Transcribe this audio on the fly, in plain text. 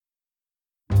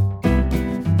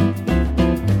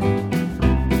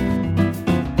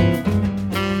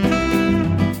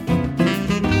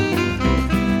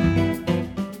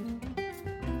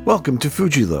Welcome to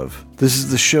Fuji Love. This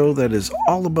is the show that is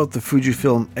all about the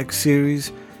Fujifilm X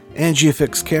series and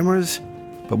GFX cameras,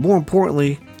 but more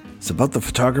importantly, it's about the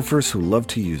photographers who love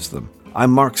to use them.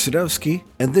 I'm Mark Sadowski,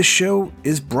 and this show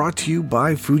is brought to you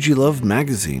by Fuji Love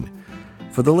magazine.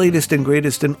 For the latest and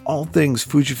greatest in all things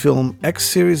Fujifilm X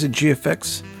series and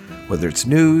GFX, whether it's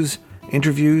news,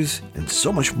 interviews, and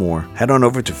so much more, head on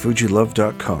over to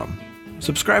fujilove.com.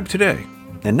 Subscribe today.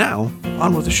 And now,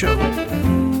 on with the show.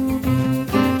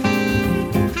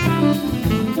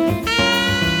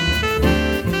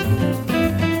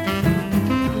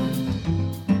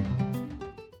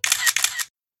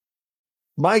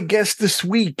 My guest this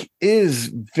week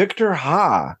is Victor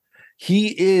Ha.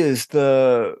 He is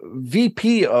the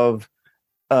VP of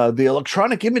the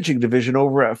Electronic Imaging Division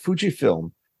over at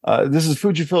Fujifilm. This is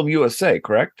Fujifilm USA,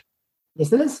 correct?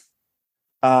 Yes, it is.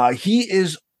 He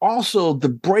is also the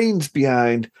brains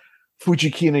behind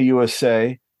Fujikina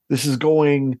USA. This is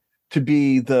going to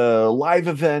be the live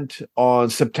event on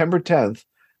September 10th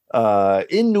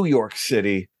in New York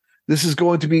City. This is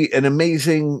going to be an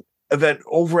amazing event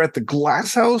over at the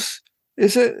Glass House,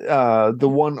 is it? The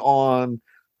one on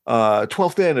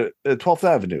 12th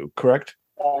Avenue, correct?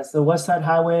 It's the West Side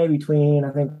Highway between,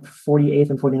 I think, 48th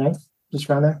and 49th, just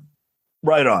around there.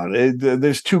 Right on.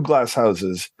 There's two glass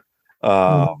houses.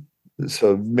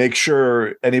 So make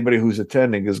sure anybody who's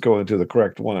attending is going to the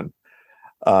correct one.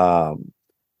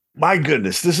 My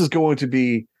goodness, this is going to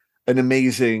be an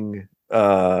amazing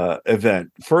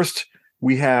event. First,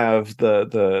 we have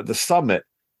the summit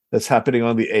that's happening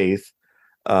on the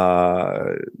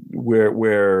 8th,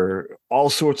 where all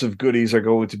sorts of goodies are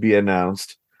going to be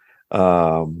announced.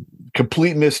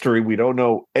 Complete mystery. We don't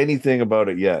know anything about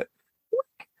it yet.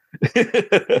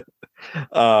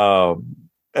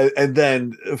 And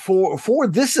then for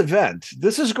this event,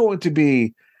 this is going to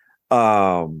be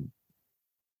putting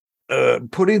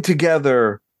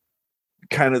together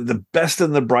kind of the best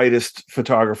and the brightest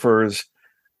photographers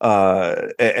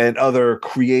and other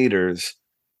creators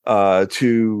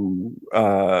to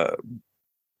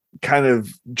kind of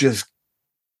just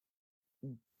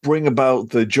bring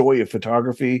about the joy of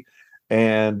photography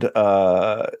and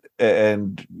the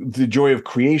joy of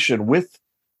creation with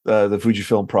the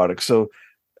Fujifilm product. So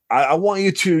I want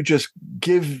you to just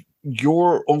give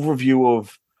your overview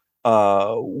of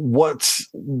what's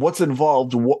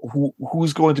involved,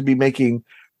 who's going to be making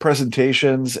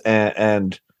presentations,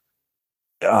 and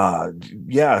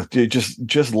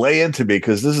just lay into me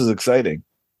because this is exciting.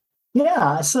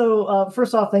 Yeah. So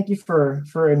first off, thank you for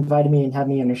inviting me and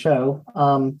having me on your show.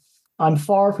 I'm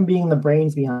far from being the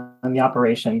brains behind the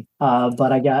operation,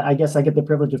 but I guess I get the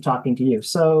privilege of talking to you.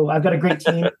 So I've got a great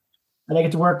team that I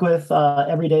get to work with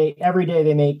every day. Every day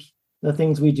they make the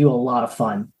things we do a lot of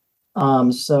fun.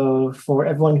 So for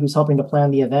everyone who's helping to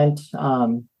plan the event,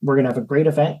 we're going to have a great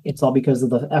event. It's all because of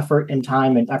the effort and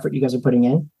time and effort you guys are putting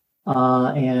in.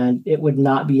 And it would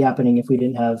not be happening if we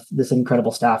didn't have this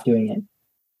incredible staff doing it.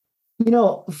 You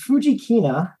know,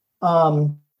 Fujikina,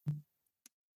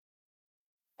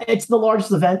 it's the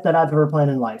largest event that I've ever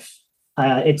planned in life.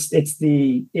 It's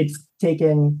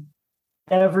taken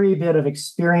every bit of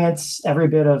experience, every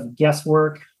bit of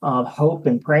guesswork, hope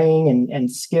and praying and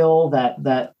skill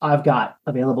that I've got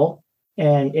available.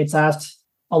 And it's asked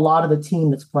a lot of the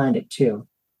team that's planned it too.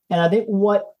 And I think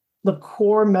what the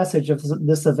core message of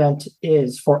this event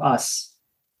is for us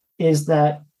is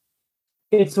that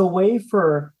it's a way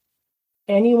for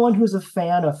anyone who's a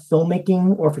fan of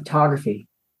filmmaking or photography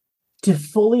to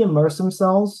fully immerse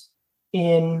themselves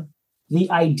in the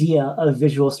idea of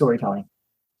visual storytelling.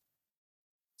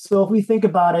 So if we think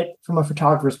about it from a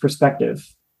photographer's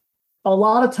perspective, a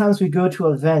lot of times we go to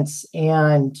events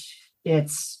and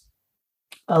it's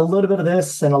a little bit of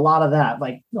this and a lot of that,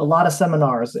 like a lot of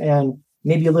seminars and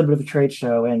maybe a little bit of a trade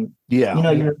show. And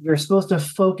you're supposed to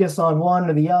focus on one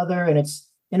or the other, and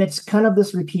it's kind of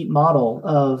this repeat model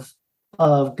of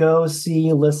go,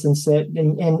 see, listen, sit,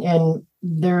 and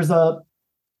there's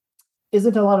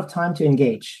isn't a lot of time to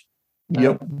engage. Right?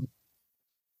 Yep.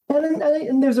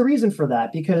 And there's a reason for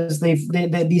that, because these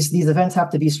events have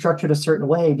to be structured a certain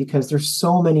way because there's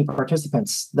so many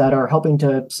participants that are helping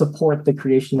to support the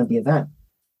creation of the event.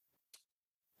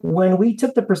 When we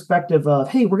took the perspective of,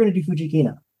 hey, we're going to do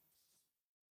Fujikina,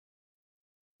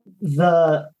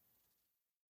 the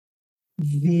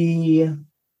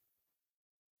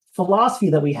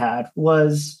philosophy that we had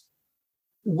was,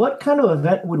 what kind of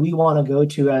event would we want to go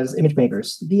to as image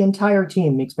makers? The entire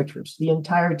team makes pictures. The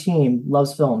entire team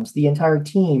loves films. The entire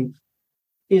team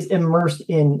is immersed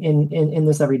in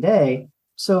this every day.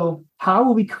 So how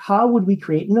would we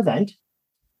create an event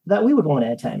that we would want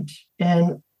to attend?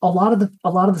 And a lot of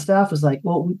the staff was like,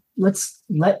 well, let's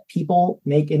let people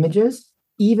make images,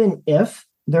 even if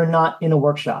they're not in a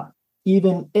workshop,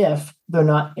 even if they're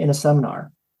not in a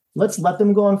seminar. Let's let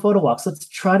them go on photo walks. Let's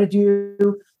try to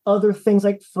do other things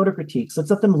like photo critiques. Let's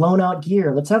let them loan out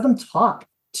gear. Let's have them talk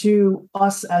to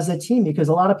us as a team, because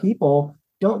a lot of people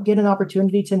don't get an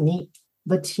opportunity to meet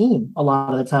the team a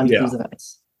lot of the times at these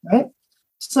events, right?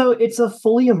 So it's a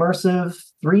fully immersive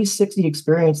 360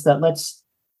 experience that lets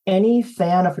any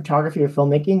fan of photography or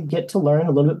filmmaking get to learn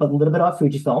a little bit about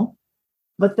Fujifilm,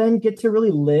 but then get to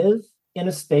really live in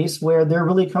a space where they're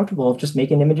really comfortable of just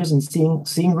making images and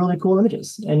seeing really cool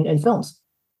images and films.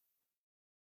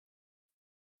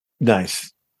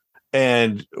 Nice.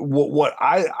 And what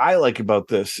I like about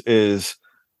this is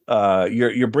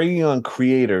you're bringing on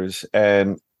creators,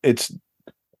 and it's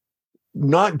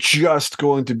not just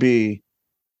going to be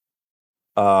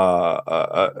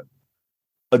a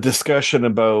discussion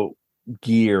about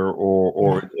gear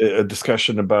or a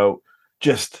discussion about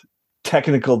just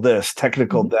technical this,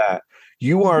 technical that.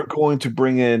 You are going to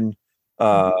bring in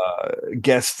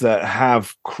guests that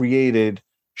have created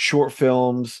short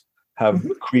films, have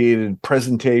created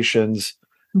presentations,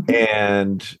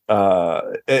 and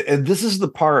this is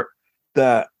the part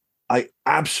that I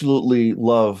absolutely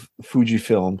love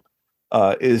Fujifilm,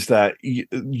 is that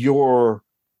your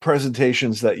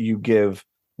presentations that you give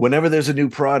whenever there's a new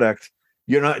product,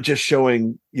 you're not just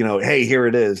showing, hey, here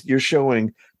it is. You're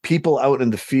showing people out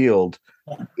in the field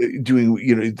doing,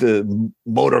 the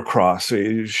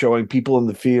motocross, showing people in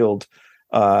the field.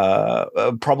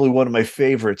 Probably one of my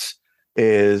favorites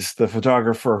is the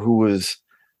photographer who was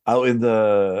out in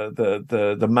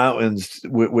the mountains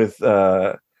with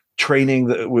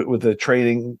training with the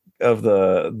training of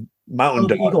the mountain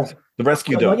dogs, the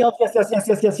rescue dog.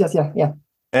 Yes, yeah.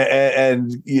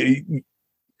 And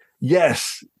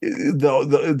yes,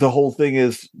 the whole thing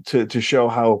is to show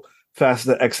how fast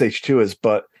the XH2 is,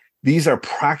 but these are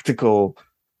practical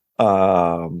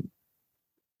videos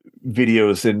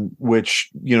in which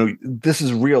this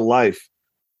is real life,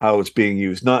 how it's being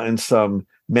used, not in some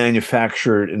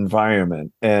manufactured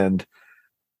environment. And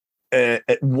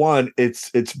one,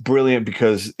 it's brilliant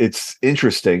because it's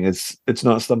interesting. It's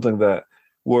not something that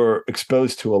we're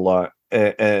exposed to a lot,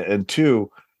 and two,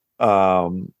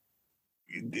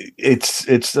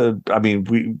 it's I mean,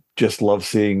 we just love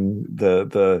seeing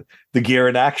the gear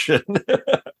in action.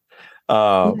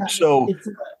 So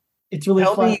it's really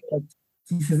fun.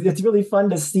 It's really fun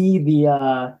to see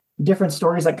the different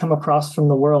stories that come across from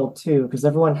the world too, because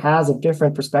everyone has a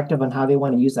different perspective on how they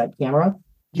want to use that camera.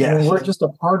 Yes. And we're just a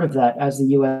part of that as the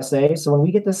USA. So when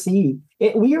we get to see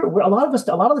it, we're a lot of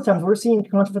the times we're seeing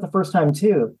content for the first time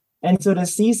too. And so to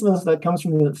see some of this that comes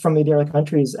from the other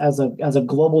countries as a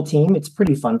global team, it's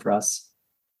pretty fun for us.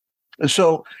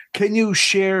 So can you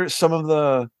share some of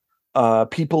the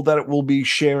people that will be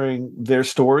sharing their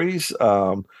stories?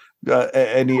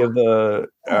 Any of the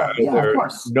of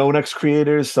course. known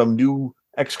ex-creators, some new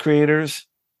ex-creators?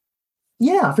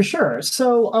 Yeah, for sure.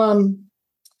 So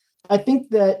I think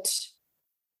that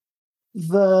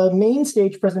the main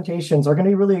stage presentations are going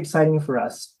to be really exciting for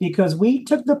us because we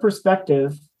took the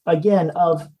perspective, again,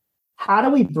 of how do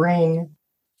we bring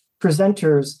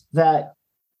presenters that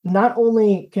not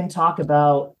only can talk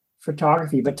about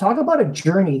photography, but talk about a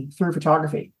journey through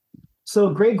photography. So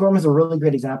Greg Gorman is a really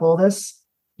great example of this.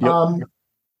 Yep.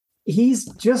 He's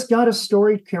just got a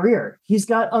storied career. He's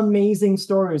got amazing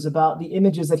stories about the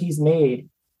images that he's made.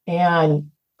 And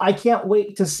I can't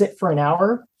wait to sit for an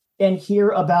hour and hear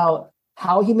about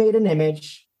how he made an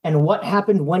image and what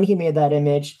happened when he made that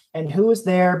image and who was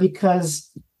there,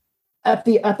 because at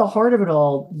the heart of it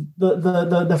all,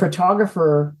 the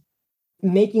photographer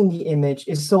making the image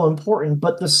is so important,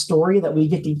 but the story that we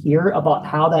get to hear about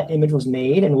how that image was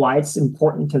made and why it's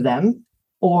important to them,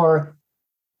 or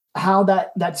how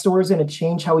that story is going to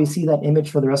change how we see that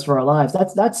image for the rest of our lives.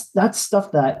 That's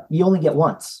stuff that you only get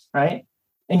once, right?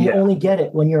 And you only get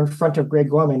it when you're in front of Greg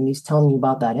Gorman and he's telling you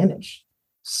about that image.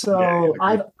 So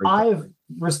I've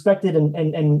respected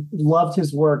and loved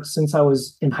his work since I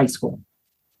was in high school.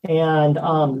 And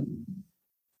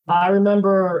I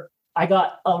remember I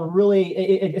got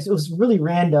it was really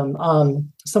random.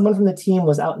 Someone from the team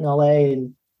was out in LA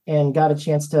and got a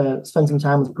chance to spend some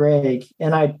time with Greg.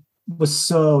 And I was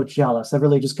so jealous. I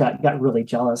really just got really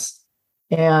jealous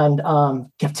and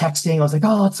kept texting. I was like,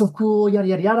 oh, it's so cool, yada,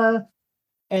 yada, yada.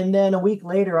 And then a week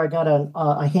later, I got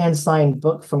a hand-signed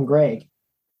book from Greg.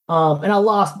 And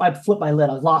I flipped my lid.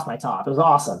 I lost my top. It was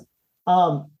awesome.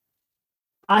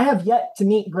 I have yet to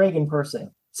meet Greg in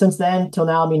person since then till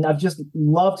now. I mean, I've just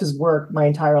loved his work my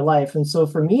entire life. And so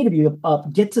for me to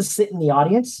get to sit in the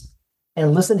audience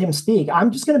and listen to him speak,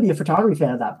 I'm just going to be a photography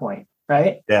fan at that point,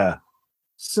 right? Yeah.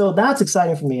 So that's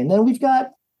exciting for me. And then we've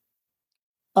got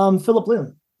Philip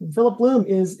Bloom. Philip Bloom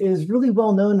is really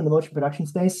well known in the motion production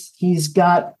space. He's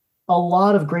got a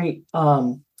lot of great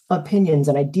opinions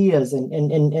and ideas,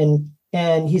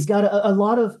 and he's got a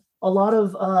lot of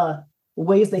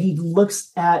ways that he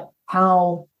looks at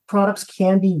how products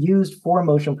can be used for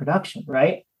motion production,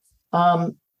 right?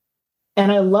 And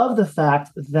I love the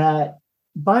fact that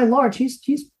by and large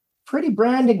he's pretty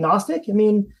brand agnostic. I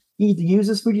mean, he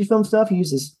uses Fujifilm stuff. He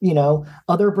uses,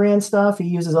 other brand stuff. He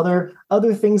uses other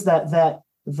things that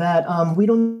we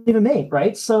don't even make,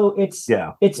 right? So it's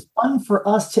fun for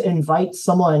us to invite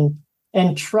someone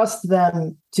and trust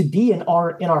them to be in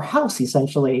our house,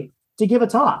 essentially, to give a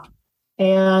talk.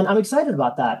 And I'm excited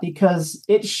about that because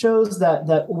it shows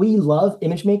that we love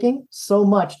image making so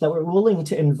much that we're willing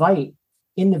to invite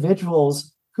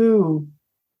individuals who,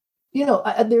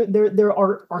 there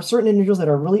are certain individuals that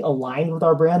are really aligned with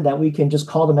our brand that we can just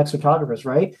call them ex-photographers,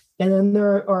 right? And then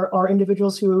there are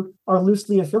individuals who are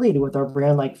loosely affiliated with our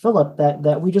brand, like Philip,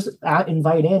 that we just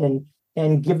invite in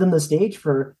and give them the stage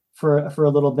for a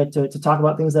little bit to talk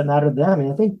about things that matter to them.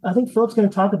 And I think Philip's going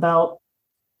to talk about,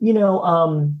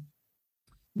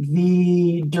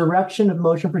 the direction of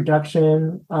motion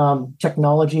production,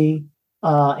 technology,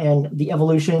 and the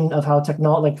evolution of how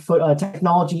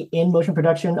technology in motion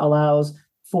production allows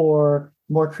for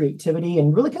more creativity,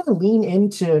 and really kind of lean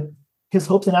into his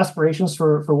hopes and aspirations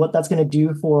for what that's going to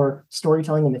do for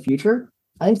storytelling in the future.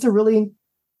 I think it's a really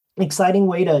exciting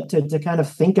way to kind of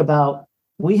think about,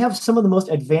 we have some of the most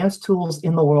advanced tools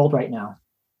in the world right now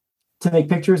to make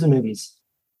pictures and movies.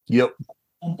 Yep.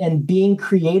 And being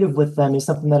creative with them is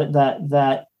something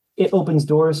that it opens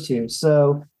doors to.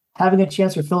 So having a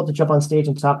chance for Philip to jump on stage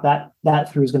and talk that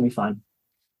through is going to be fun.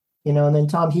 And then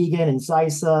Tom Hegan and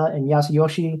Zaisa and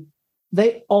Yasuyoshi,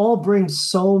 they all bring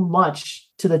so much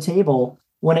to the table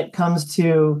when it comes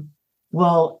to,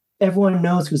 well, everyone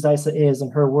knows who Zaisa is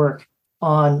and her work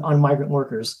on migrant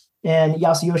workers. And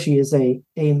Yasuyoshi is a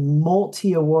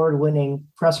multi-award winning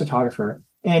press photographer.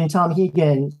 And Tom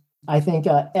Hegan, I think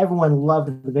everyone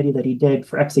loved the video that he did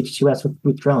for XH2S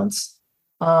with drones.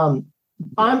 I'm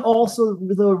also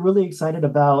really excited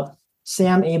about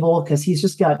Sam Abel because he's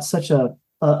just got such a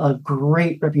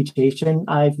great reputation.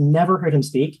 I've never heard him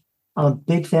speak. I'm a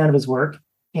big fan of his work.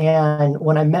 And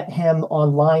when I met him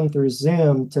online through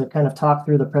Zoom to kind of talk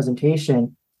through the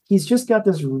presentation, he's just got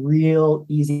this real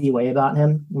easy way about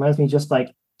him. Reminds me just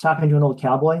like talking to an old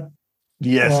cowboy.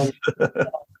 Yes.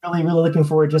 Really, really looking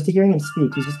forward just to hearing him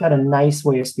speak. He's just got a nice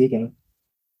way of speaking.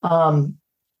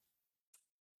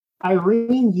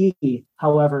 Irene Yee,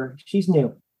 however, she's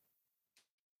new.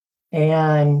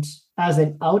 And as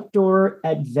an outdoor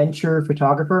adventure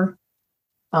photographer,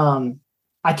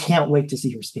 I can't wait to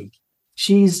see her speak.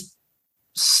 She's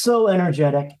so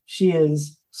energetic. She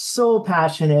is so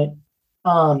passionate.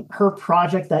 Her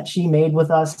project that she made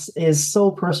with us is so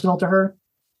personal to her.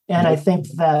 And I think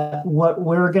that what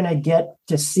we're going to get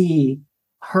to see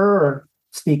her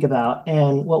speak about,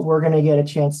 and what we're going to get a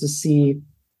chance to see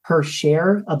her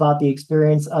share about the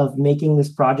experience of making this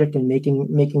project and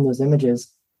making those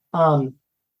images,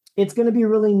 it's going to be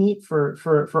really neat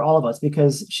for all of us,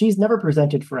 because she's never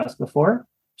presented for us before.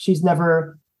 She's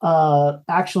never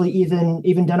actually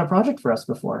even done a project for us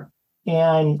before.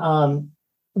 And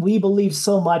we believe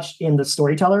so much in the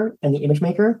storyteller and the image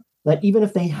maker that even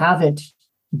if they haven't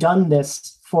done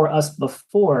this for us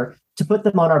before, to put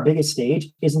them on our biggest stage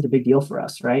isn't a big deal for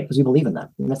us, right? Because we believe in them,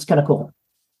 and that's kind of cool.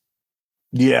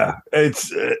 Yeah,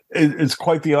 it's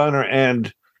quite the honor,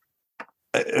 and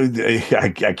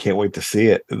I can't wait to see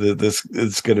it. This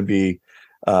it's going to be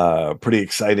pretty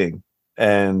exciting.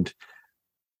 And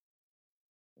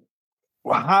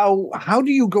how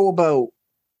do you go about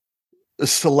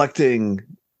selecting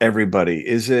everybody?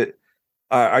 Is it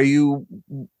are you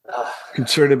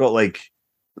concerned about like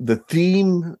the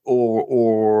theme,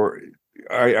 or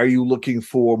are you looking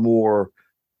for more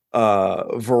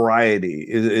variety?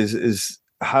 Is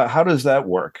how does that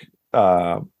work?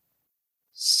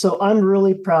 So I'm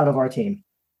really proud of our team.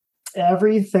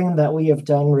 Everything that we have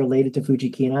done related to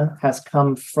Fujikina has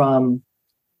come from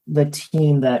the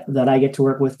team that I get to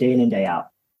work with day in and day out.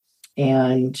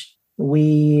 And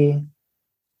we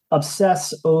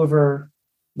obsess over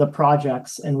the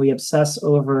projects, and we obsess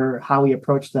over how we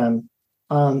approach them,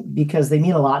 because they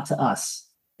mean a lot to us.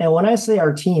 And when I say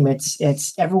our team,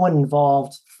 it's everyone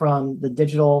involved, from the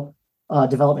digital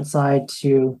development side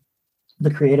to the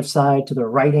creative side, to the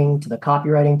writing, to the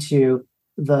copywriting, to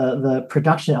the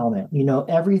production element.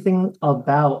 Everything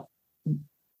about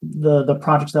the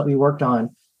projects that we worked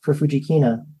on for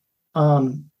Fujikina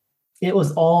it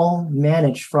was all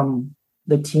managed from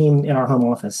the team in our home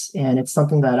office, and it's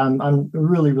something that I'm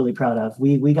really really proud of.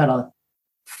 We got a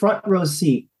front row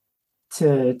seat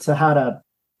to how to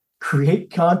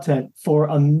create content for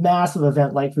a massive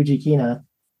event like Fujikina,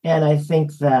 and I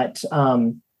think that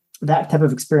that type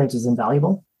of experience is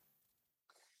invaluable.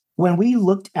 When we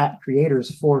looked at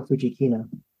creators for Fujikina,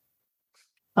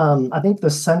 I think the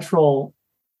central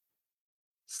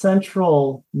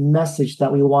message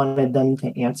that we wanted them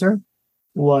to answer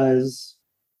was,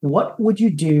 what would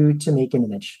you do to make an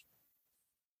image?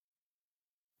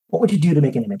 What would you do to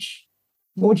make an image?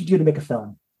 What would you do to make a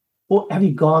film? What have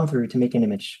you gone through to make an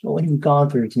image? What have you gone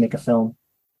through to make a film?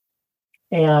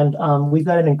 And we've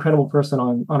got an incredible person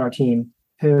on our team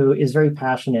who is very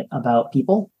passionate about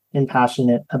people and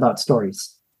passionate about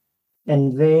stories.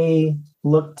 And they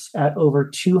looked at over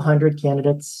 200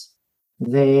 candidates.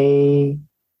 They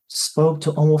spoke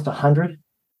to almost 100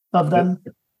 of them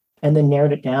and then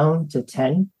narrowed it down to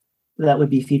 10 that would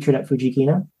be featured at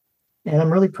Fujikina. And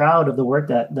I'm really proud of the work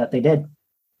that they did.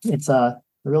 It's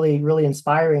really, really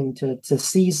inspiring to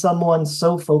see someone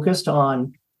so focused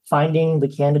on finding the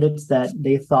candidates that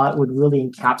they thought would really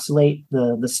encapsulate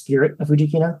the spirit of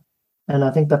Fujikina. And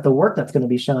I think that the work that's going to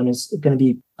be shown is going to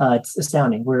be it's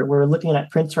astounding. We're looking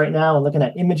at prints right now and looking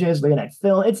at images, looking at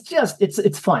film.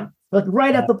 It's fun. Like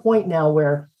right at the point now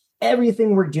where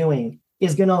everything we're doing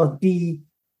is going to be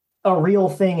a real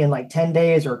thing in like 10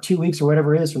 days or 2 weeks or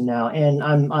whatever it is from now. And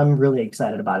I'm really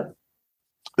excited about it.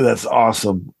 That's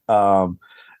awesome.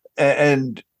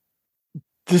 And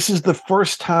this is the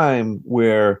first time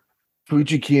where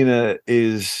Fujikina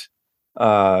is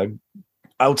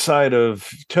outside of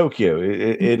Tokyo.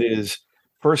 It is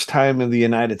first time in the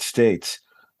United States.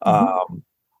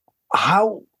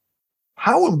 How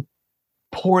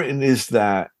important is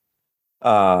that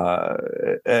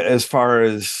as far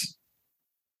as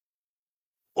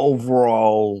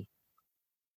overall,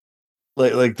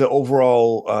 like the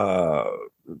overall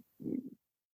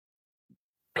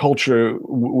culture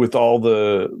with all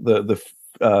the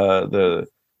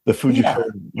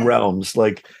Fujifilm realms,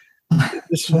 like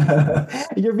this.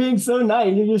 You're being so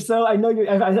nice. You're so. I know you.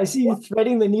 I see you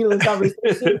threading the needle in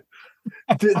conversation.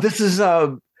 This is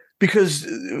because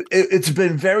it's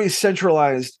been very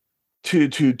centralized to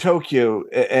Tokyo,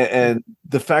 and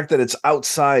the fact that it's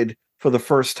outside for the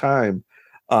first time.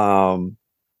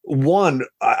 One,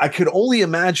 I could only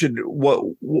imagine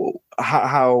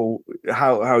how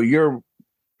you're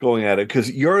going at it,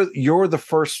 because you're the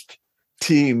first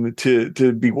team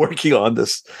to be working on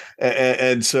this,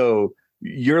 and so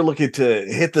you're looking to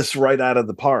hit this right out of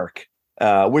the park,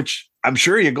 which I'm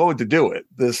sure you're going to do it.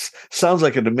 This sounds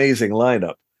like an amazing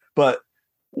lineup, but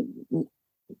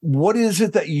what is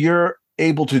it that you're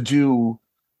able to do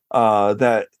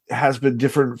that has been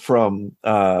different from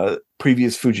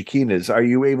previous Fujikinas? Are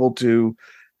you able to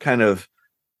kind of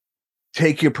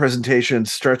take your presentation,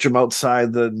 stretch them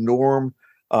outside the norm?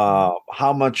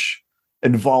 How much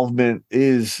involvement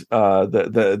is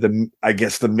the I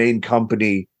guess the main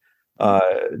company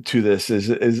to this?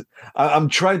 Is I'm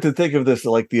trying to think of this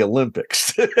like the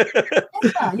Olympics, where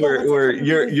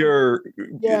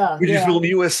Fujifilm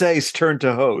USA's turn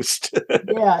to host.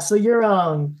 Yeah, so you're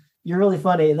really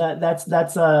funny.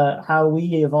 That's how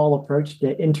we have all approached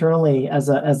it internally as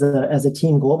a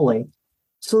team globally.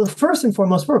 So first and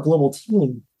foremost, we're a global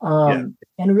team, and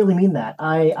I really mean that.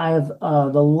 I have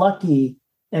the lucky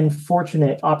and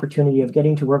fortunate opportunity of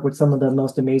getting to work with some of the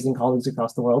most amazing colleagues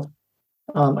across the world.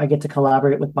 I get to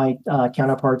collaborate with my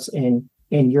counterparts in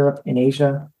Europe and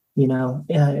Asia,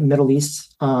 in Middle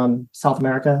East, South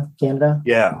America, Canada.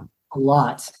 Yeah, a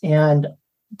lot. And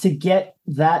to get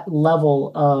that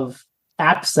level of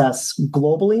access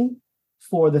globally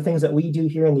for the things that we do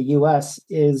here in the US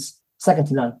is second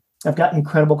to none. I've got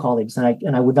incredible colleagues,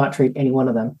 and I would not trade any one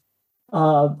of them.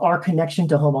 Our connection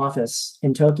to home office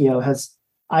in Tokyo has,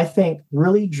 I think,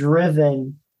 really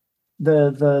driven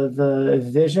the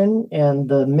vision and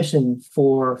the mission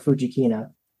for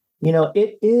Fujikina.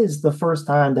 It is the first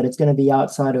time that it's going to be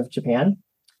outside of Japan,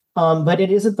 but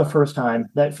it isn't the first time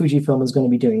that Fujifilm is going to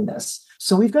be doing this.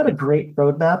 So we've got a great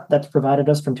roadmap that's provided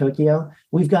us from Tokyo.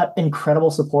 We've got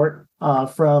incredible support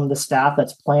from the staff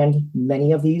that's planned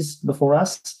many of these before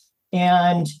us.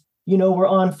 And, we're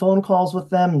on phone calls with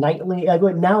them nightly.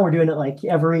 Now we're doing it like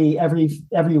every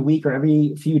week or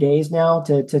every few days now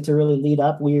to really lead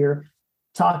up. We're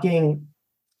talking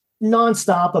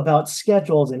nonstop about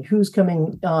schedules and who's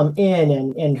coming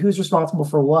in and who's responsible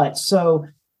for what. So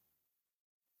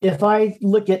if I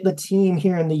look at the team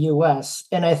here in the US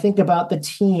and I think about the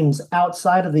teams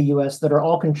outside of the US that are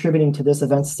all contributing to this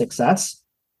event's success,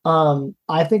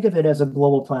 I think of it as a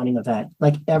global planning event.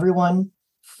 Like everyone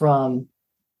from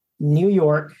New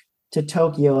York to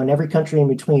Tokyo and every country in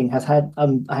between has had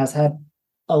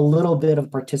a little bit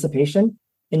of participation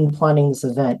in planning this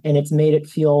event, and it's made it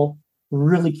feel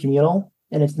really communal,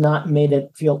 and it's not made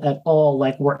it feel at all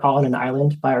like we're on an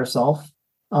island by ourselves,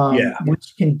 Yeah.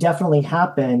 which can definitely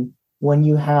happen when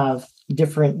you have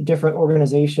different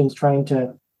organizations trying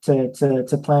to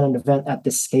plan an event at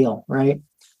this scale, right?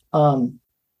 Um,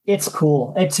 it's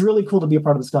cool. It's really cool to be a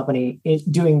part of this company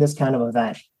doing this kind of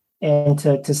event and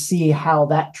to see how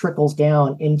that trickles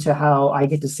down into how I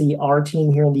get to see our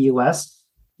team here in the US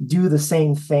do the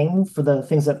same thing for the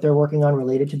things that they're working on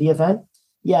related to the event.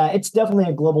 Yeah, it's definitely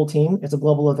a global team. It's a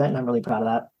global event, and I'm really proud of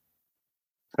that.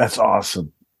 That's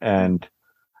awesome.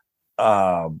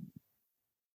 Um,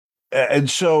 and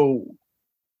so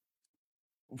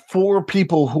for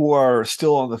people who are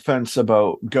still on the fence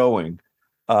about going,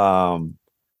 um,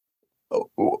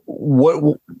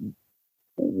 what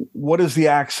is the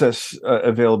access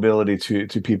availability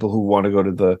to people who want to go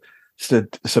to the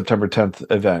September 10th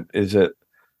event? Is it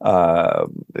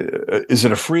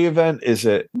a free event? Is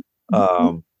it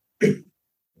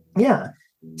Yeah.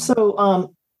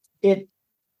 So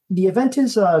the event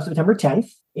is September 10th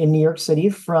in New York City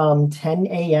from 10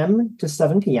 a.m. to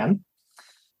 7 p.m.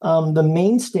 The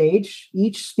main stage,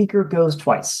 each speaker goes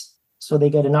twice. So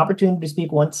they get an opportunity to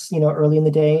speak once, early in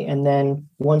the day, and then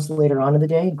once later on in the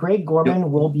day. Greg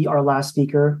Gorman will be our last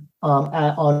speaker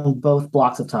on both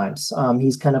blocks of times.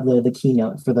 He's kind of the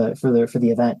keynote for the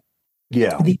event.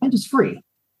 Yeah. The event is free,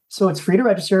 so it's free to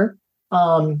register.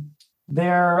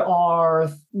 There are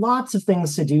lots of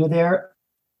things to do there,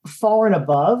 far and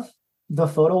above the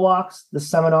photo walks, the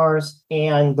seminars,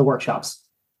 and the workshops.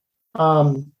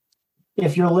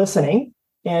 If you're listening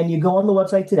and you go on the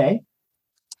website today,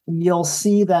 you'll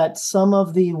see that some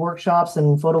of the workshops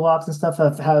and photo walks and stuff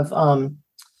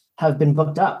have been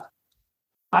booked up.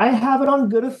 I have it on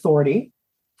good authority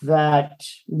that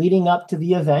leading up to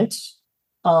the event,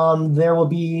 there will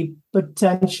be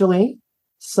potentially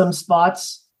some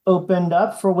spots opened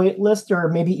up for waitlist, or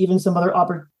maybe even some other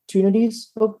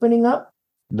opportunities opening up.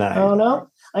 Nice. I don't know.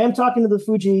 I am talking to the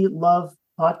Fuji Love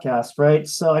podcast, right?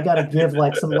 So I got to give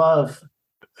like some love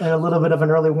and a little bit of an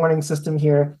early warning system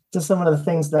here to some of the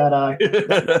things that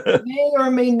may or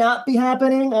may not be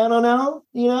happening. I don't know,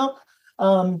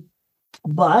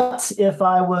 but if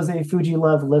I was a Fuji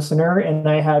Love listener and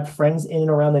I had friends in and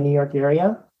around the New York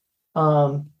area,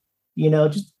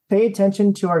 just pay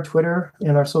attention to our Twitter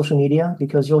and our social media,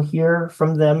 because you'll hear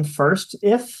from them first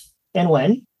if and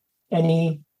when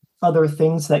any other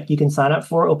things that you can sign up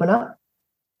for open up.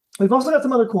 We've also got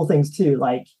some other cool things too,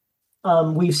 like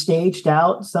we've staged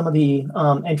out some of the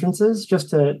entrances just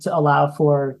to allow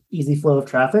for easy flow of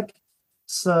traffic.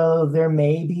 So there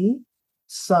may be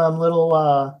some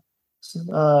little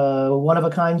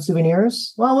one-of-a-kind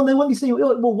souvenirs. Well, they wouldn't be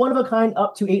one-of-a-kind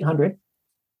up to 800.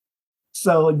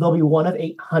 So there'll be one of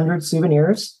 800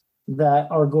 souvenirs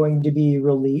that are going to be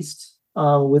released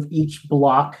with each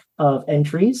block of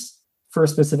entries for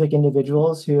specific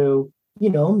individuals who,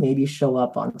 maybe show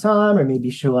up on time or maybe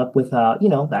show up without,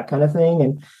 that kind of thing.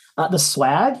 And the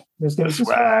swag, there's going to be some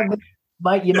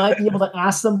swag. You might be able to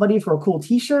ask somebody for a cool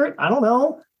t-shirt. I don't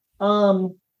know.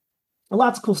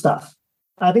 Lots of cool stuff.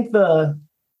 I think the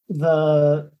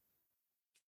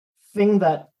thing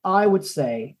that I would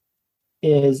say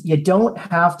is you don't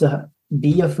have to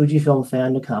be a Fujifilm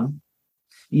fan to come.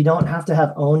 You don't have to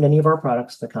have owned any of our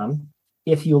products to come.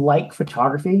 If you like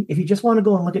photography, if you just want to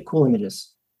go and look at cool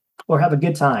images or have a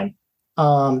good time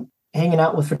hanging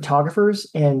out with photographers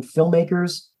and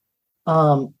filmmakers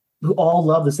who all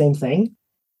love the same thing,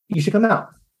 you should come out.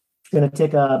 It's going to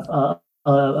take a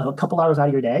couple hours out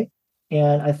of your day.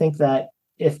 And I think that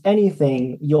if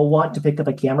anything, you'll want to pick up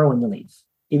a camera when you leave,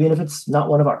 even if it's not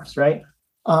one of ours, right?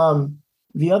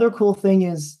 The other cool thing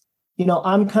is,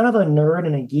 I'm kind of a nerd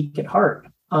and a geek at heart.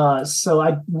 So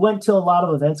I went to a lot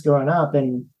of events growing up,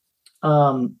 and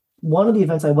one of the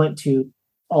events I went to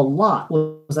a lot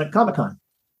was at Comic-Con.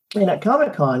 And at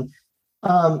Comic-Con,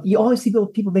 you always see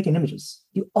people making images.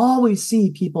 You always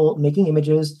see people making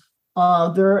images.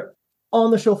 They're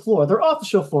on the show floor. They're off the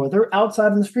show floor. They're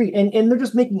outside in the street, and they're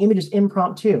just making images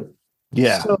impromptu.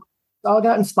 Yeah. So I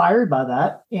got inspired by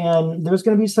that, and there's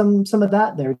going to be some of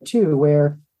that there too,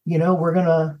 where we're going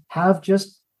to have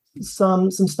just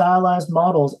some stylized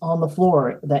models on the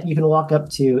floor that you can walk up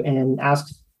to and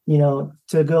ask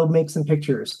to go make some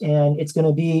pictures, and it's going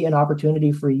to be an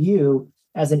opportunity for you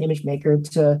as an image maker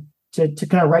to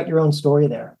kind of write your own story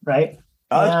there, right?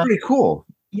 That's pretty cool.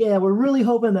 Yeah, we're really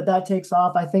hoping that takes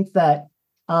off. I think that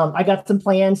I got some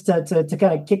plans to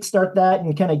kind of kickstart that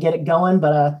and kind of get it going,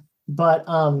 but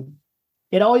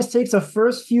it always takes the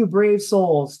first few brave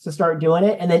souls to start doing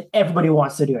it, and then everybody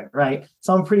wants to do it, right?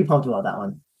 So I'm pretty pumped about that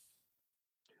one.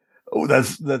 Oh,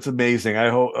 that's amazing. I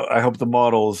hope the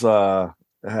models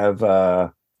have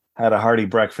had a hearty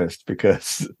breakfast,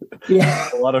 because Yeah.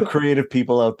 a lot of creative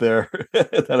people out there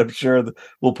that I'm sure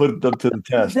will put them to the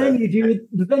test. The venue, dude.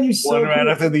 The venue's so One right cool.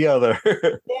 after the other.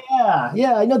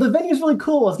 Yeah. I know the venue's really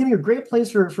cool. It's gonna be a great place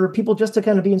for people just to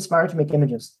kind of be inspired to make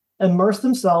images, immerse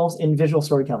themselves in visual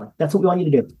storytelling. That's what we want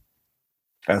you to do.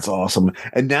 That's awesome.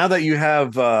 And now that you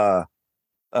have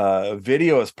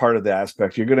video as part of the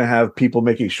aspect, you're going to have people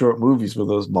making short movies with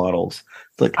those models.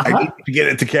 It's like, I need to get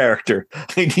into character.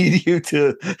 I need you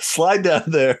to slide down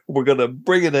there. We're going to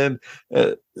bring it in.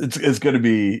 It's going to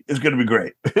be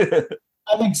great. I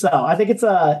think so. I think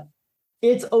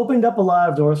it's opened up a lot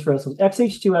of doors for us.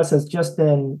 XH2S has just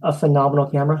been a phenomenal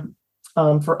camera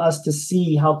for us to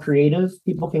see how creative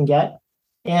people can get,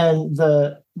 and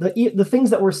the things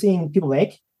that we're seeing people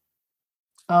make.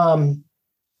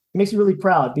 It makes me really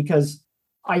proud, because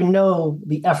I know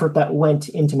the effort that went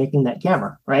into making that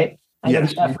camera, right? I know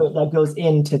the effort that goes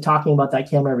into talking about that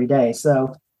camera every day.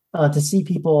 So to see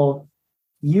people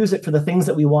use it for the things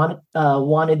that we wanted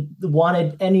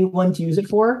anyone to use it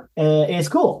for, is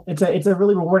cool. It's a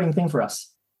really rewarding thing for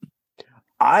us.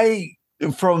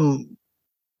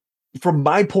 From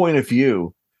my point of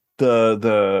view,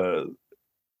 the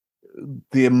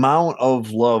amount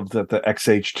of love that the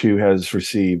XH2 has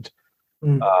received.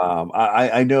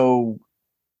 I know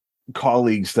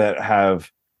colleagues that have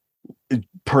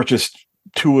purchased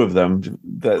two of them,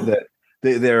 that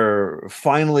they're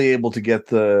finally able to get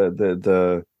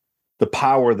the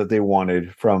power that they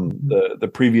wanted from the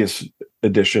previous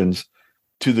editions,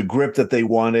 to the grip that they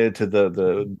wanted, to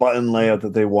the button layout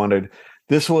that they wanted.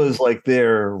 This was like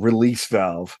their release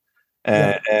valve.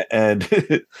 And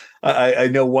I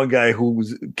know one guy who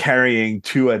was carrying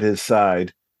two at his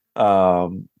side,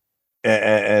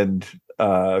 and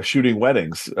shooting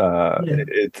weddings.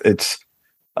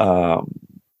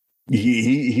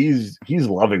 He's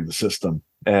loving the system.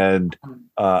 And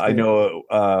I know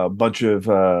a bunch of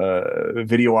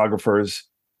videographers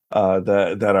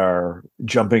that are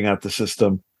jumping at the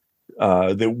system,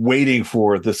 they're waiting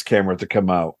for this camera to come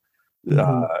out.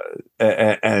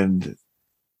 And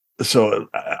so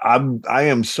I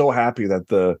am so happy that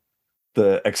the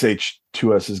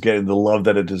XH2S is getting the love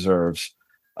that it deserves.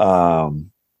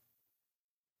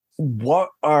 What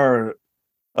are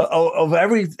of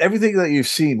everything that you've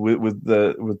seen with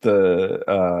the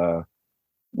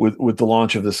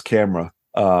launch of this camera,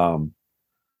 man,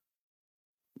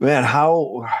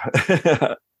 how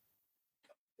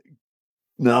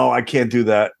no, I can't do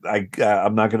that.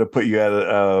 I'm not going to put you at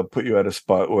a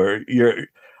spot where you're.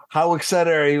 How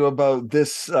excited are you about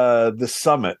this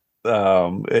summit?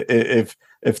 If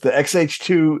the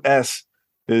XH2S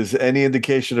is any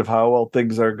indication of how well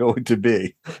things are going to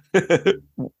be.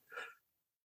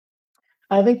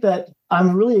 I think that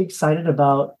I'm really excited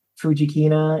about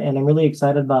Fujikina, and I'm really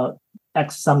excited about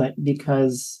X Summit,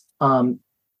 because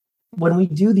when we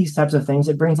do these types of things,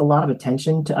 it brings a lot of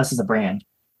attention to us as a brand.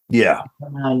 Yeah.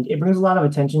 And it brings a lot of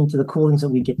attention to the cool things that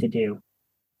we get to do.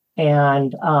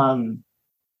 And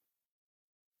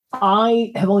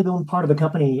I have only been part of the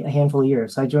company a handful of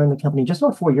years. I joined the company just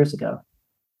about 4 years ago.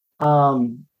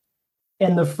 And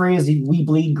the phrase "we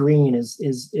bleed green"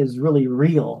 is really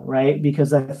real, right?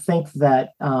 Because I think that,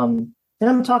 and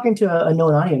I'm talking to a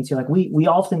known audience here, like we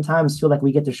oftentimes feel like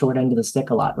we get the short end of the stick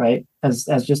a lot, right? As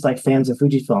just like fans of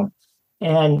Fujifilm.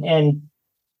 And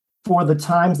for the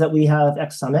times that we have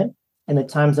X Summit and the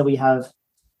times that we have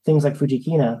things like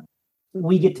Fujikina,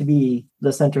 we get to be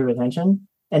the center of attention.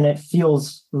 And it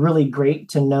feels really great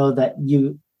to know that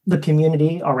the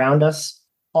community around us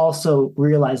also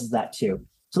realizes that too.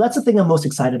 So that's the thing I'm most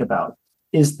excited about,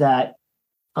 is that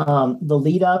the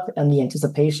lead up and the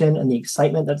anticipation and the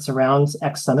excitement that surrounds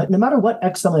X Summit, no matter what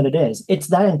X Summit it is, it's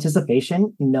that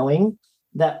anticipation, knowing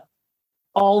that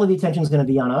all of the attention is going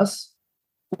to be on us,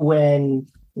 when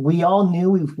we all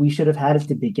knew we should have had it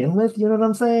to begin with. You know what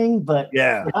I'm saying? But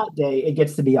yeah, that day it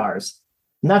gets to be ours.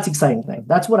 And that's the exciting thing.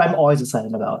 That's what I'm always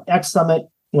excited about. X Summit,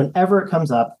 whenever it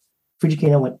comes up,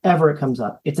 Fujikina, whenever it comes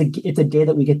up, it's a day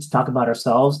that we get to talk about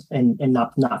ourselves and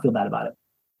not feel bad about it.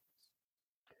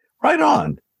 Right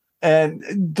on. And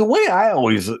the way I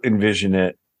always envision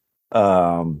it,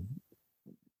 from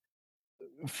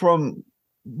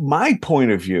my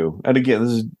point of view, and again,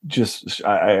 this is just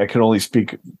I can only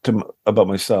speak about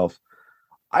myself.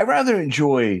 I rather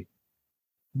enjoy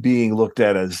being looked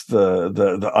at as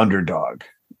the underdog.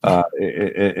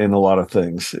 in a lot of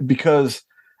things, because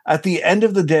at the end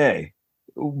of the day,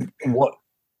 what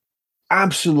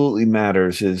absolutely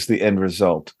matters is the end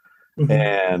result. Mhm.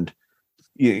 And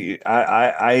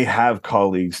I have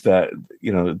colleagues that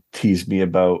tease me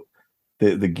about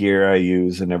the gear I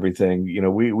use and everything.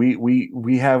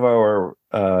 We have our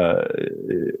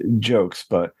jokes,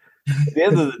 but at the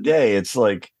end of the day, it's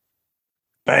like,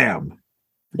 bam.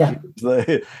 Yeah.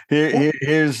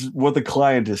 Here's what the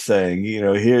client is saying.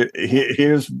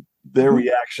 Here's their Mhm.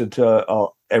 reaction to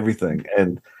everything,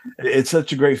 and it's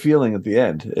such a great feeling at the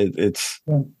end. It's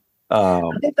Yeah.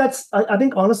 I think I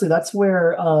think honestly that's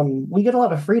where we get a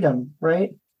lot of freedom,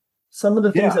 right? Some of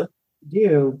the things yeah, that we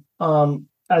do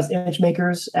as image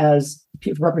makers, as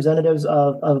representatives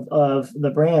of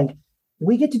the brand,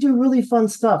 we get to do really fun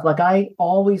stuff. Like I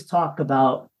always talk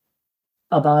about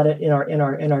it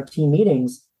in our team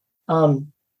meetings.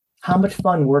 Um, how much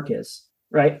fun work is,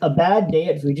 right? A bad day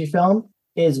at Fujifilm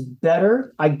is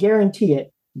better, I guarantee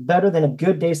it, better than a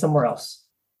good day somewhere else.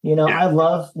 yeah, I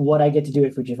love what I get to do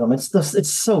at Fujifilm.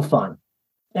 It's so fun.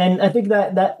 And I think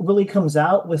that really comes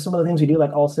out with some of the things we do,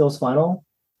 like All Sales Final,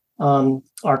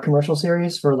 our commercial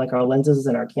series for like our lenses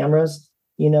and our cameras.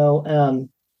 A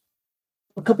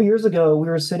couple years ago, we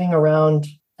were sitting around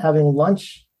having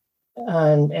lunch,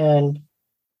 and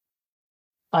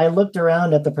I looked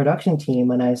around at the production team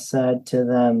and I said to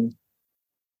them,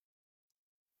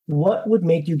 "What would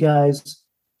make you guys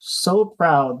so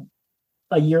proud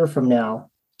a year from now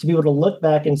to be able to look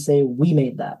back and say we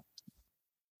made that?"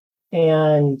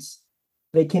 And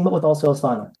they came up with All Sales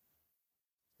Final,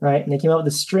 right? And they came out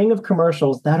with a string of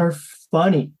commercials that are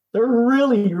funny. They're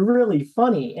really, really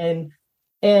funny, and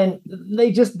they're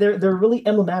really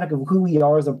emblematic of who we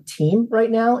are as a team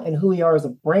right now and who we are as a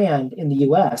brand in the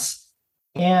U.S.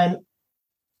 And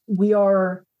we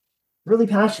are really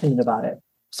passionate about it.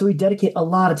 So we dedicate a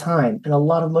lot of time and a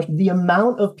lot of emotion. The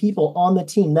amount of people on the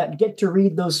team that get to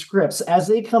read those scripts as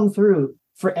they come through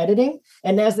for editing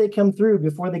and as they come through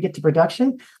before they get to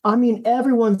production, I mean,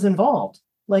 everyone's involved.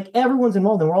 Like everyone's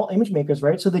involved, and we're all image makers,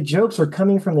 right? So the jokes are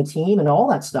coming from the team and all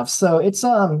that stuff. So it's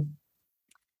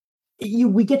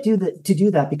we get to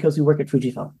do that because we work at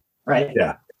Fujifilm, right?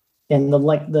 yeah. And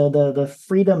the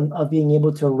freedom of being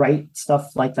able to write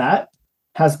stuff like that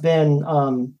has been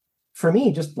for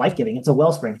me just life giving. It's a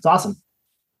wellspring. It's awesome.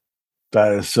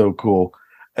 That is so cool,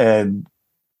 and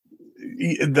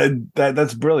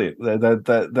that's brilliant.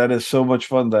 That is so much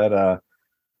fun that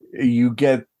you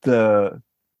get the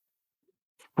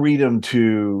freedom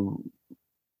to.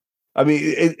 I mean,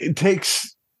 it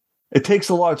takes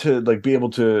a lot to like be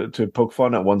able to poke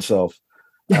fun at oneself,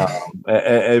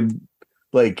 and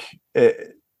like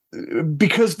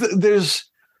because there's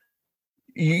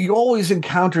you always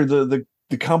encounter the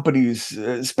companies,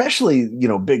 especially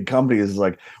big companies,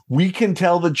 like we can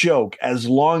tell the joke as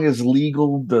long as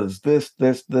legal does this.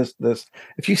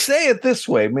 If you say it this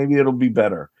way, maybe it'll be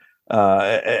better.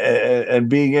 And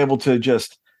being able to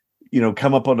just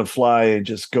come up on the fly and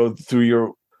just go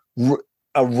through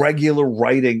a regular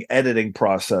writing editing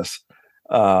process,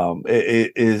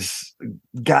 it is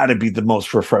got to be the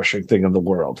most refreshing thing in the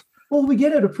world. Well, we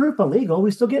get it approved by legal.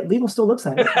 We still get legal still looks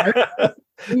at it. Right?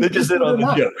 They just hit on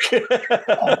the joke.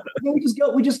 Yeah.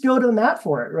 We just go to the mat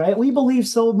for it, right? We believe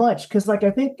so much because, like,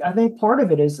 I think part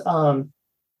of it is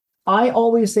I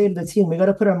always say to the team, we got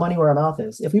to put our money where our mouth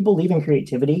is. If we believe in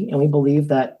creativity and we believe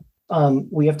that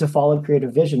we have to follow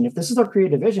creative vision, if this is our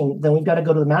creative vision, then we've got to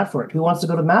go to the mat for it. Who wants to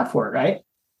go to the mat for it, right?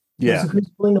 Yeah. Who's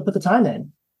willing to put the time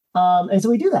in? And so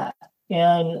we do that.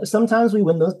 And sometimes we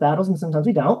win those battles and sometimes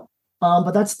we don't.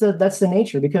 But that's the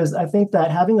nature, because I think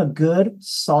that having a good,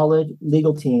 solid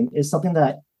legal team is something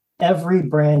that every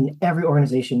brand, every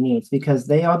organization needs, because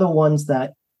they are the ones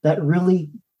that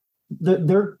really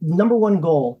their number one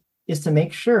goal is to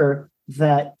make sure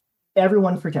that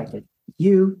everyone's protected.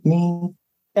 You, me,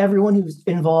 everyone who's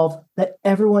involved, that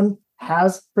everyone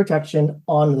has protection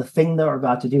on the thing that we're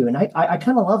about to do. And I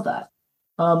kind of love that.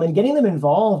 And getting them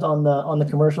involved on the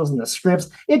commercials and the scripts,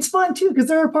 it's fun too, because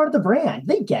they're a part of the brand.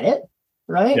 They get it,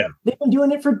 right? Yeah. They've been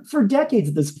doing it for decades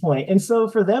at this point. And so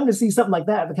for them to see something like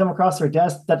that to come across their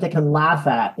desk that they can laugh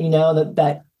at,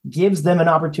 that gives them an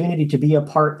opportunity to be a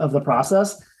part of the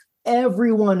process.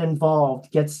 Everyone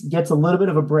involved gets a little bit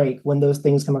of a break when those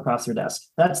things come across their desk.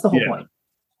 That's the whole point.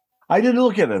 I didn't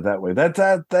look at it that way. That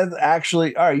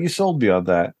actually, all right, you sold me on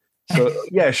that. So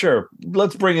yeah, sure.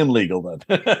 Let's bring in legal then.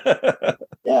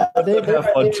 Yeah, they have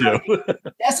fun too.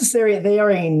 Necessary. They are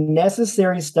a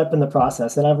necessary step in the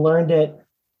process, and I've learned it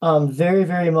very,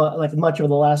 very much over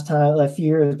the last few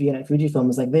years being at Fujifilm.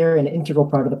 Is like they're an integral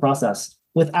part of the process.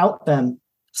 Without them,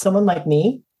 someone like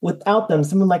me without them,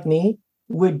 someone like me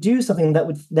would do something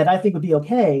that I think would be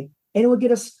okay, and it would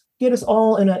get us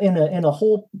all in a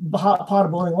whole hot pot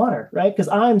of boiling water, right? Because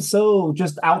I'm so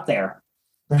just out there,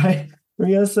 right?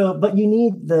 So but you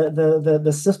need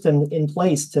the system in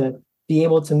place to be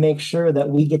able to make sure that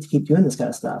we get to keep doing this kind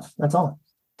of stuff. That's all.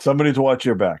 Somebody to watch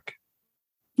your back.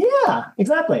 Yeah,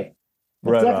 exactly.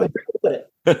 Right Exactly.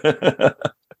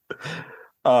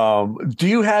 on. Do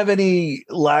you have any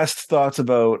last thoughts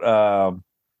about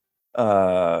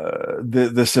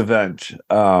this event?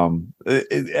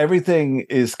 Everything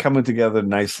is coming together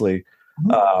nicely.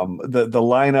 The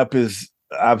lineup is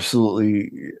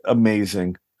absolutely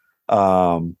amazing.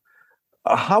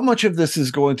 How much of this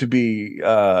is going to be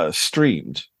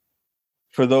streamed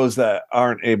for those that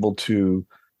aren't able to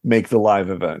make the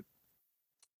live event?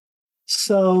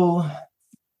 So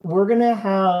we're gonna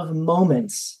have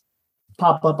moments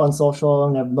pop up on social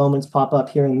and have moments pop up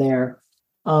here and there.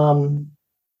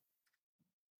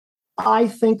 I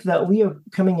think that we are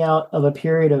coming out of a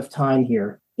period of time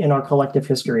here in our collective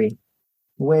history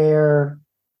where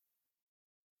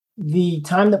the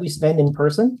time that we spend in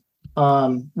person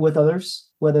with others,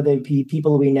 whether they be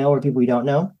people we know or people we don't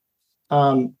know,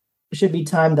 should be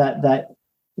time that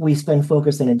we spend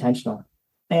focused and intentional.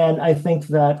 And I think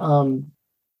that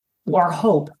our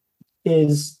hope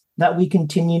is that we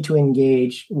continue to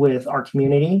engage with our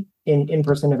community in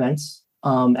in-person events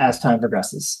as time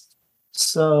progresses.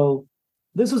 So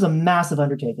this was a massive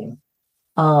undertaking.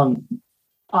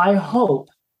 I hope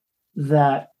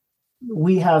that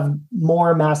we have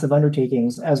more massive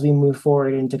undertakings as we move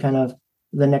forward into kind of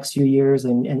the next few years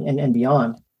and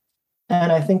beyond.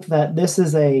 And I think that this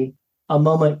is a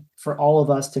moment for all of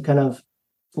us to kind of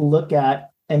look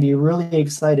at and be really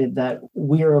excited that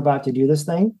we are about to do this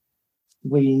thing.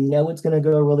 We know it's going to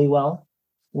go really well.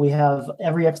 We have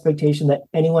every expectation that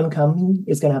anyone coming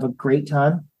is going to have a great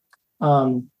time,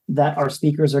 that our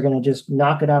speakers are going to just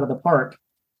knock it out of the park,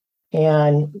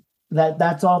 and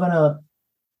that's all going to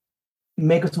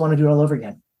make us want to do it all over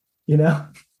again, you know?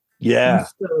 Yeah.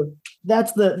 So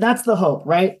that's the hope,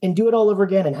 right? And do it all over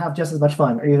again and have just as much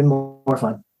fun or even more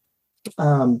fun.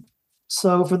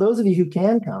 So for those of you who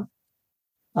can come,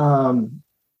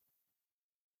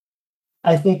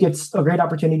 I think it's a great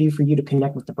opportunity for you to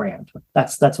connect with the brand.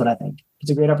 That's what I think.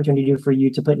 It's a great opportunity for you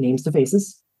to put names to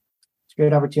faces. It's a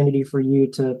great opportunity for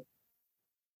you to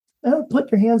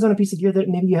put your hands on a piece of gear that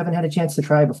maybe you haven't had a chance to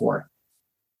try before.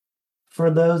 For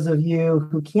those of you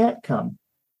who can't come,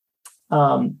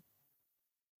 I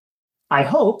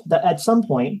hope that at some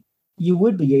point you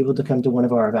would be able to come to one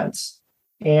of our events.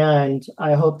 And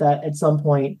I hope that at some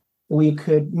point we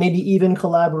could maybe even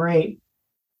collaborate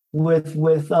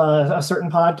with a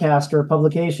certain podcast or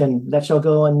publication that shall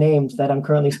go unnamed that I'm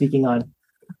currently speaking on,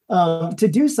 to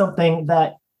do something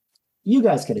that you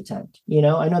guys could attend. You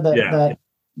know, I know that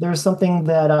there's something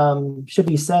that should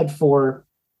be said for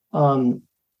a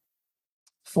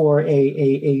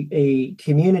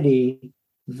community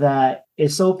that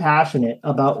is so passionate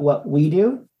about what we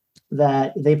do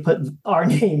that they put our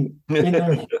name in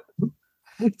their name.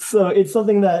 So it's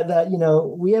something that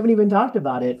we haven't even talked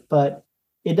about it, but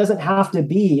it doesn't have to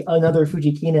be another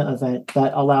Fujikina event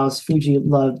that allows Fuji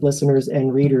Love listeners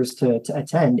and readers to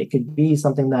attend. It could be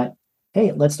something that,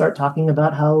 hey, let's start talking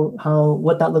about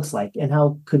what that looks like, and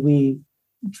how could we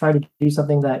try to do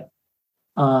something that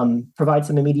provides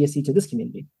some immediacy to this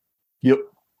community. Yep.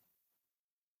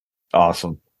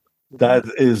 Awesome. That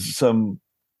is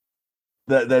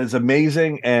that is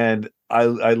amazing, and I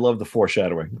love the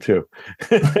foreshadowing too.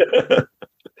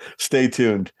 Stay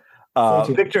tuned.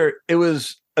 Victor, it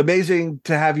was amazing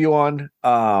to have you on.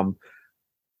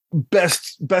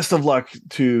 Best of luck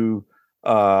to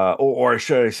or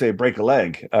should I say break a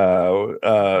leg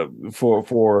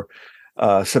for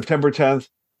September 10th,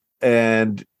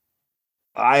 and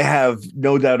I have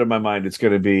no doubt in my mind it's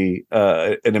going to be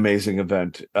an amazing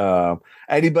event.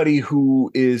 Anybody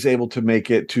who is able to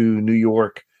make it to New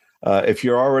York, if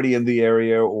you're already in the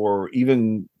area or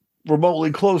even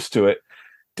remotely close to it,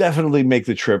 definitely make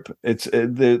the trip.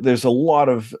 There's a lot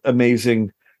of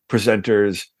amazing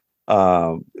presenters.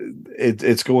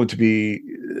 It's going to be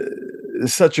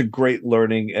such a great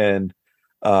learning and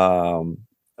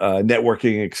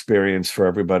networking experience for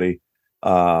everybody.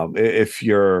 If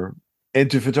you're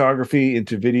into photography,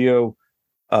 into video,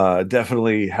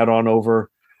 definitely head on over.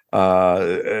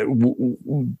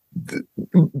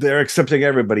 They're accepting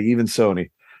everybody, even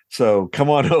Sony. So come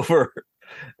on over,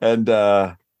 and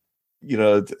I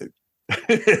got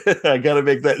to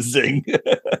make that zing.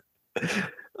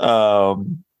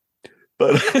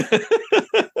 But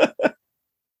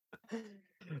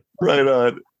right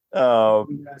on.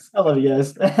 Yes, I love you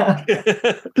guys.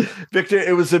 Victor,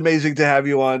 it was amazing to have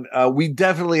you on. We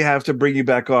definitely have to bring you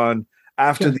back on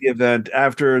after the event,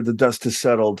 after the dust has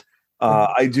settled.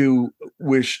 I do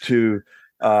wish to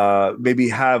maybe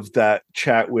have that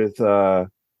chat with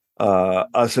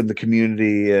us in the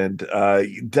community, and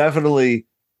definitely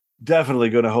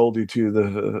going to hold you to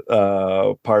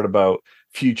the part about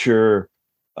future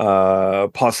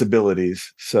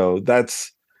possibilities. So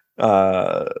that's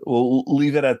we'll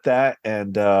leave it at that.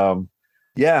 And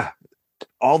yeah,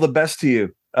 all the best to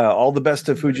you. All the best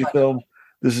to Fujifilm.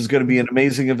 This is going to be an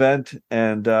amazing event,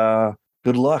 and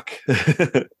good luck.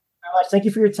 Thank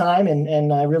you for your time,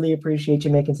 and I really appreciate you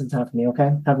making some time for me.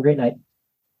 Okay, have a great night.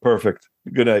 Perfect.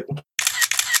 Good night.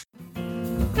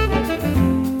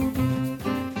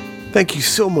 Thank you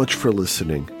so much for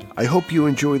listening. I hope you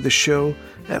enjoyed the show,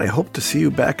 and I hope to see you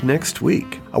back next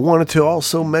week. I wanted to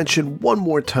also mention one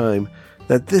more time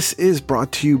that this is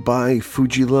brought to you by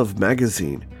Fujilove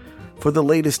Magazine. For the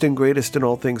latest and greatest in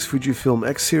all things Fujifilm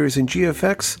X Series and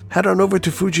GFX, head on over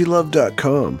to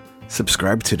fujilove.com.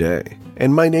 Subscribe today.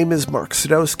 And my name is Mark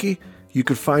Sadowski. You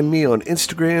can find me on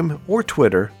Instagram or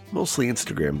Twitter, mostly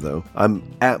Instagram though. I'm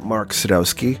at Mark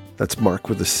Sadowski. That's Mark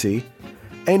with a C.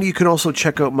 And you can also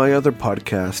check out my other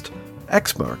podcast,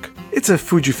 Xmark. It's a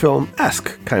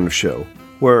Fujifilm-esque kind of show,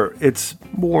 where it's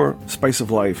more spice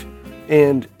of life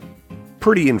and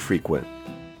pretty infrequent.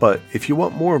 But if you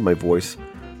want more of my voice,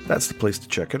 that's the place to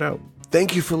check it out.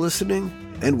 Thank you for listening,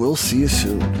 and we'll see you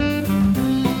soon.